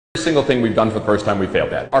Single thing we've done for the first time we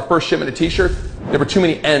failed at. Our first shipment of t-shirts, there were too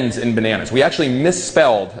many N's in bananas. We actually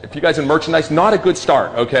misspelled. If you guys in merchandise, not a good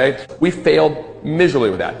start, okay? We failed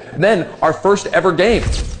miserably with that. And then our first ever game,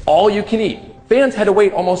 all you can eat. Fans had to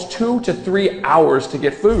wait almost 2 to 3 hours to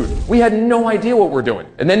get food. We had no idea what we're doing.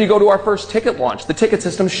 And then you go to our first ticket launch. The ticket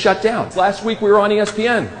system shut down. Last week we were on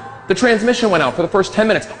ESPN. The transmission went out for the first 10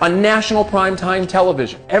 minutes on national primetime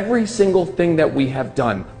television. Every single thing that we have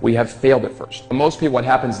done, we have failed at first. Most people, what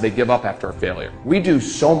happens is they give up after a failure. We do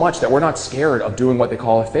so much that we're not scared of doing what they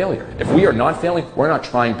call a failure. If we are not failing, we're not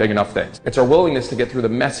trying big enough things. It's our willingness to get through the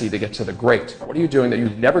messy to get to the great. What are you doing that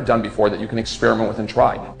you've never done before that you can experiment with and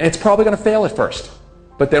try? And it's probably going to fail at first.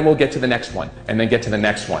 But then we'll get to the next one, and then get to the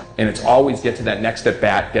next one. And it's always get to that next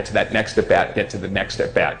at-bat, get to that next at-bat, get to the next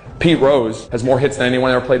at-bat. Pete Rose has more hits than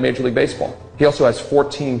anyone ever played Major League Baseball. He also has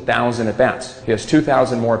 14,000 at-bats. He has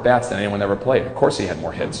 2,000 more at-bats than anyone ever played. Of course he had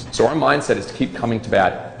more hits. So our mindset is to keep coming to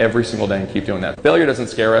bat every single day and keep doing that. Failure doesn't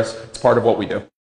scare us. It's part of what we do.